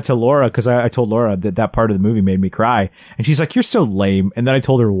said that to Laura because I told Laura that part of the movie made me cry, and she's like, "You're so lame." And then I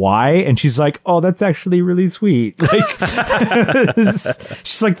told her why, and she's like, "Oh, that's actually really sweet." Like,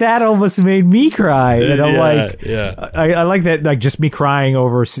 she's like, "That almost made me cry," and I'm I like that. Like, just me crying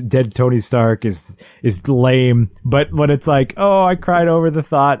over dead Tony Stark is lame, but when it's like, oh, I cried over the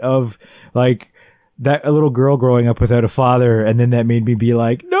thought of like that a little girl growing up without a father, and then that made me be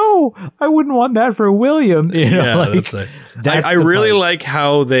like, no, I wouldn't want that for William. That's right. I really like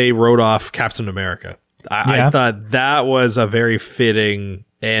how they wrote off Captain America. I thought that was a very fitting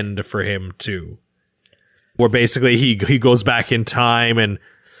end for him too, where basically he goes back in time and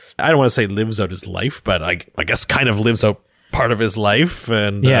I don't want to say lives out his life, but I guess kind of lives out part of his life,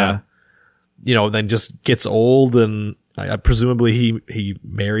 and then just gets old, and presumably he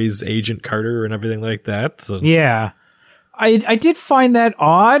marries Agent Carter and everything like that. So. Yeah. I did find that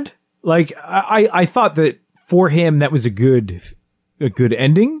odd. Like I thought that for him that was a good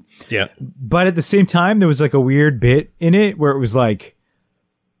ending. Yeah. But at the same time there was like a weird bit in it where it was like,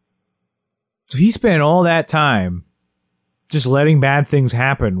 so he spent all that time just letting bad things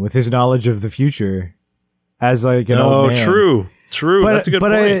happen with his knowledge of the future as like an old man. True. That's a good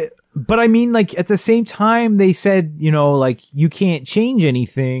point. But I mean, like, at the same time, they said, you know, like, you can't change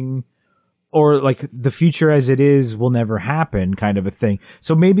anything, or like the future as it is will never happen, kind of a thing.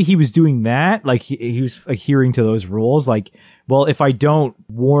 So maybe he was doing that, like he was adhering to those rules. Like, well, if I don't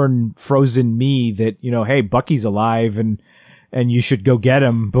warn frozen me that, you know, hey, Bucky's alive and you should go get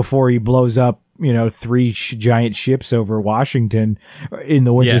him before he blows up, you know, 3 giant ships over Washington in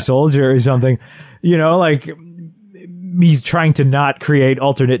the Winter Soldier or something, you know, like, he's trying to not create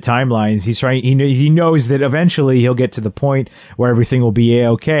alternate timelines. He knows that eventually he'll get to the point where everything will be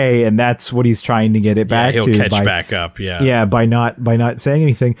okay, and that's what he's trying to get it back to. He'll catch back up. By not saying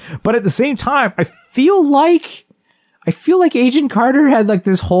anything. But at the same time, I feel like Agent Carter had like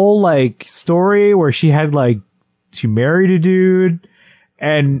this whole like story where she married a dude,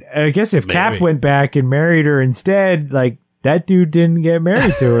 and I guess if Cap went back and married her instead, like, that dude didn't get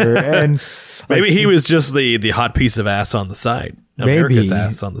married to her, and maybe he was just the hot piece of ass on the side. America's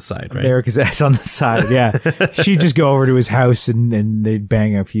ass on the side, right? America's ass on the side, yeah. She'd just go over to his house and they'd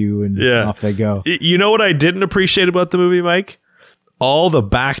bang a few and off they go. You know what I didn't appreciate about the movie, Mike? All the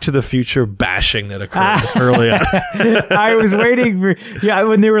Back to the Future bashing that occurred early on. I was waiting for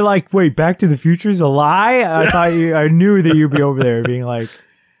when they were like, "Wait, Back to the Future's a lie." I knew that you'd be over there being like,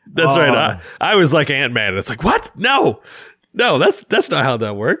 "That's right." I was like Ant-Man. It's like, what? No, that's not how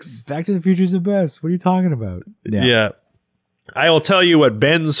that works. Back to the Future's the best. What are you talking about? Yeah. I will tell you what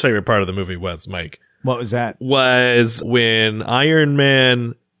Ben's favorite part of the movie was, Mike. What was that? Was when Iron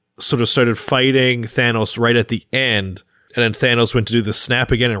Man sort of started fighting Thanos right at the end, and then Thanos went to do the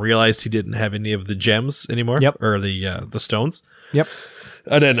snap again and realized he didn't have any of the gems anymore. Yep. Or the stones. Yep.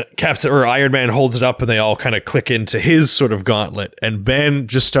 And then Iron Man holds it up and they all kind of click into his sort of gauntlet. And Ben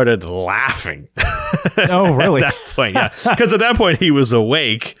just started laughing. Oh, really? At that point, yeah. Because at that point he was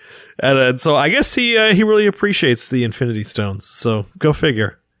awake. And so I guess he really appreciates the Infinity Stones. So go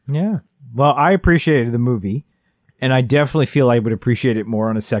figure. Yeah. Well, I appreciated the movie. And I definitely feel I would appreciate it more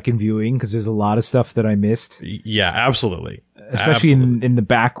on a second viewing because there's a lot of stuff that I missed. Yeah, absolutely. Especially in the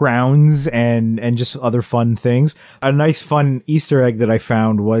backgrounds and just other fun things. A nice fun Easter egg that I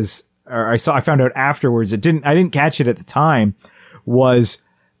found I found out afterwards. I didn't catch it at the time. Was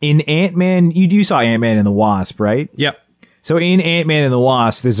in Ant-Man. You saw Ant-Man and the Wasp, right? Yep. So in Ant-Man and the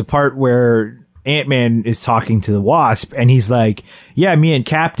Wasp, there's a part where Ant-Man is talking to the Wasp, and he's like, "Yeah, me and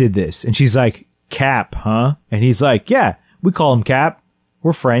Cap did this," and she's like, "Cap, huh?" And he's like, "Yeah, we call him Cap.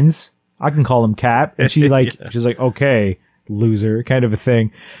 We're friends. I can call him Cap." And she's like, "Okay, loser," kind of a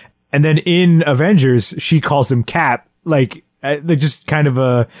thing. And then in Avengers, she calls him Cap, like just kind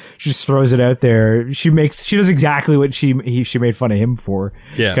of she just throws it out there. She does exactly what she made fun of him for,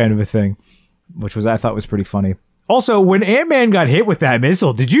 kind of a thing, which I thought was pretty funny. Also, when Ant-Man got hit with that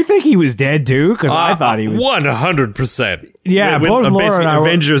missile, did you think he was dead too? Because I thought he was 100%. Yeah, when Laura and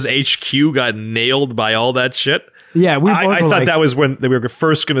Avengers HQ got nailed by all that shit. Yeah, I thought that was when they were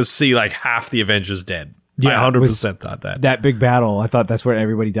first going to see like half the Avengers dead. Yeah, I 100% thought that big battle. I thought that's where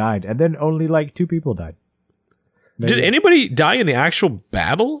everybody died, and then only like 2 people died. Maybe. Did anybody die in the actual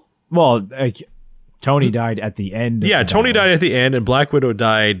battle? Well, like Tony died at the end. Yeah, Tony died at the end, and Black Widow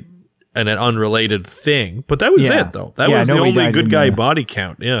died in an unrelated thing. But that was it, though. That was the only good guy body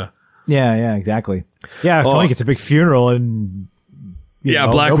count. Yeah. Yeah, exactly. Yeah, if Tony gets a big funeral, and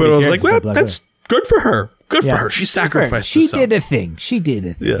Black Widow was like, "Well, that's good for her. Good for her. She sacrificed She did a thing.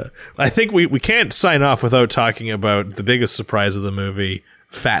 Yeah. I think we can't sign off without talking about the biggest surprise of the movie,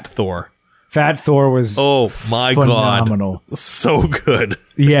 Fat Thor. Fat Thor was phenomenal. God. So good.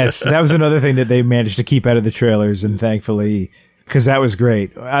 Yes, that was another thing that they managed to keep out of the trailers, and thankfully, because that was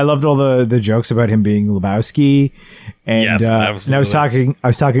great. I loved all the jokes about him being Lebowski, and absolutely. And I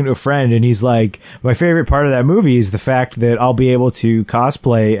was talking to a friend, and he's like, my favorite part of that movie is the fact that I'll be able to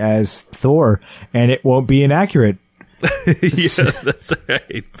cosplay as Thor, and it won't be inaccurate. Yeah, that's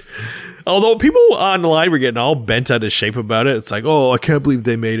right. Although people online were getting all bent out of shape about it. It's like, oh, I can't believe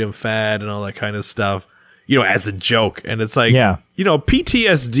they made him fat and all that kind of stuff, as a joke. And it's like,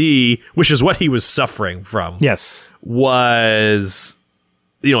 PTSD, which is what he was suffering from. Yes. Was,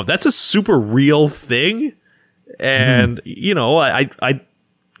 that's a super real thing. And,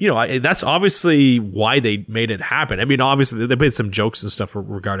 that's obviously why they made it happen. I mean, obviously they made some jokes and stuff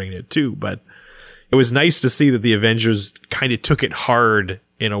regarding it too, but it was nice to see that the Avengers kind of took it hard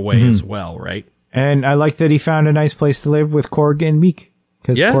in a way as well, right? And I like that he found a nice place to live with Korg and Meek,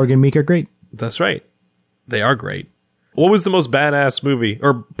 because Korg and Meek are great. That's right. They are great. What was the most badass movie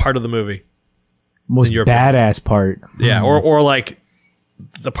or part of the movie? Most badass part? Yeah, or like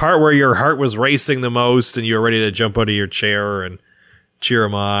the part where your heart was racing the most and you were ready to jump out of your chair and cheer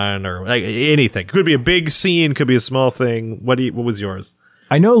him on, or like anything. Could be a big scene, could be a small thing. What was yours?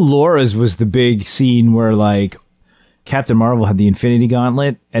 I know Laura's was the big scene where like Captain Marvel had the Infinity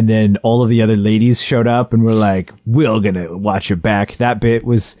Gauntlet, and then all of the other ladies showed up and were like, "We're gonna watch your back." That bit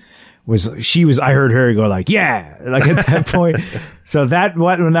was I heard her go like, "Yeah," like at that point. So that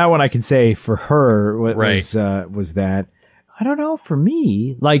one I can say for her was that. I don't know, for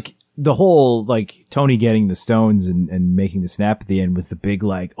me, like the whole like Tony getting the stones and making the snap at the end was the big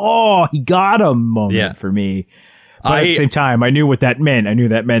like, oh, he got him moment for me. But at the same time, I knew what that meant. I knew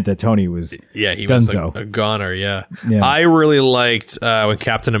that meant that Tony was he was a goner. Yeah. I really liked when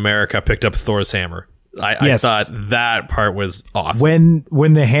Captain America picked up Thor's hammer. I thought that part was awesome.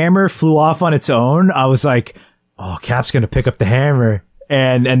 When the hammer flew off on its own, I was like, oh, Cap's gonna pick up the hammer.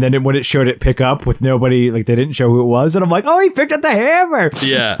 And then when it showed it pick up with nobody, like they didn't show who it was, and I'm like, oh, he picked up the hammer.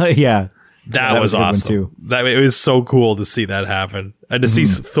 Yeah, yeah, that was awesome too. It was so cool to see that happen, and to see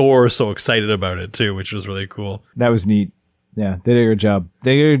Thor so excited about it too, which was really cool. That was neat. Yeah, they did a good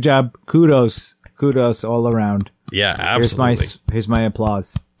job. Kudos all around. Yeah, absolutely. Here's my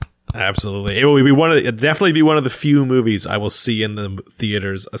applause. Absolutely, it will be definitely be one of the few movies I will see in the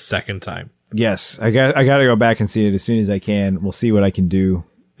theaters a second time. Yes, I got to go back and see it as soon as I can. We'll see what I can do.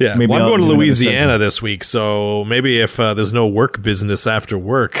 Yeah, maybe I'm going to Louisiana this week, so maybe if there's no work business after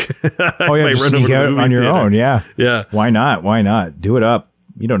work, just sneak out on your own. Yeah. Why not? Do it up.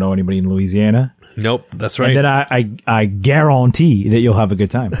 You don't know anybody in Louisiana. Nope, that's right. And then I guarantee that you'll have a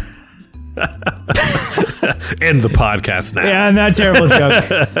good time. End the podcast now. Yeah, on that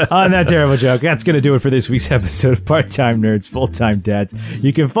terrible joke. That's going to do it for this week's episode of Part-Time Nerds, Full-Time Dads.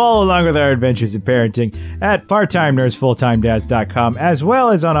 You can follow along with our adventures in parenting at parttimenerdsfulltimedads.com, as well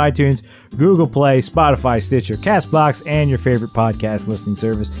as on iTunes, Google Play, Spotify, Stitcher, CastBox, and your favorite podcast listening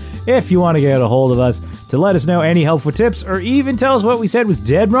service. If you want to get a hold of us to let us know any helpful tips, or even tell us what we said was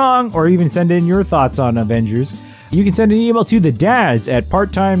dead wrong, or even send in your thoughts on Avengers, you can send an email to the dads at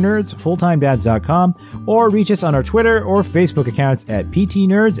parttimenerdsfulltimedads.com, or reach us on our Twitter or Facebook accounts at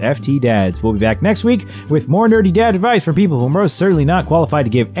PTNerdsFTDads. We'll be back next week with more nerdy dad advice from people who are most certainly not qualified to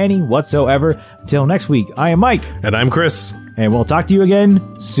give any whatsoever. Until next week, I am Mike. And I'm Chris. And we'll talk to you again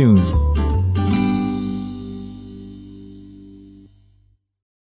soon.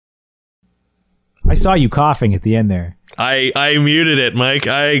 I saw you coughing at the end there. I muted it, Mike.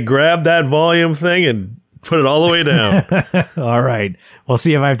 I grabbed that volume thing and put it all the way down. All right. We'll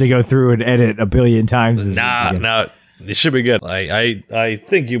see if I have to go through and edit a billion times. No. It should be good. I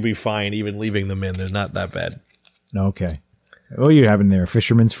think you'll be fine even leaving them in. They're not that bad. Okay. What are you having there? A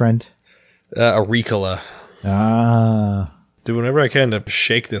fisherman's friend? A Ricola. Ah. Dude, whenever I kind of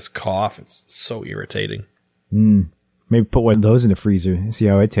shake this cough, it's so irritating. Maybe put one of those in the freezer. See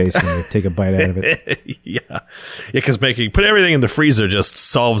how it tastes when you take a bite out of it. Yeah, because put everything in the freezer just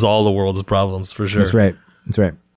solves all the world's problems for sure. That's right.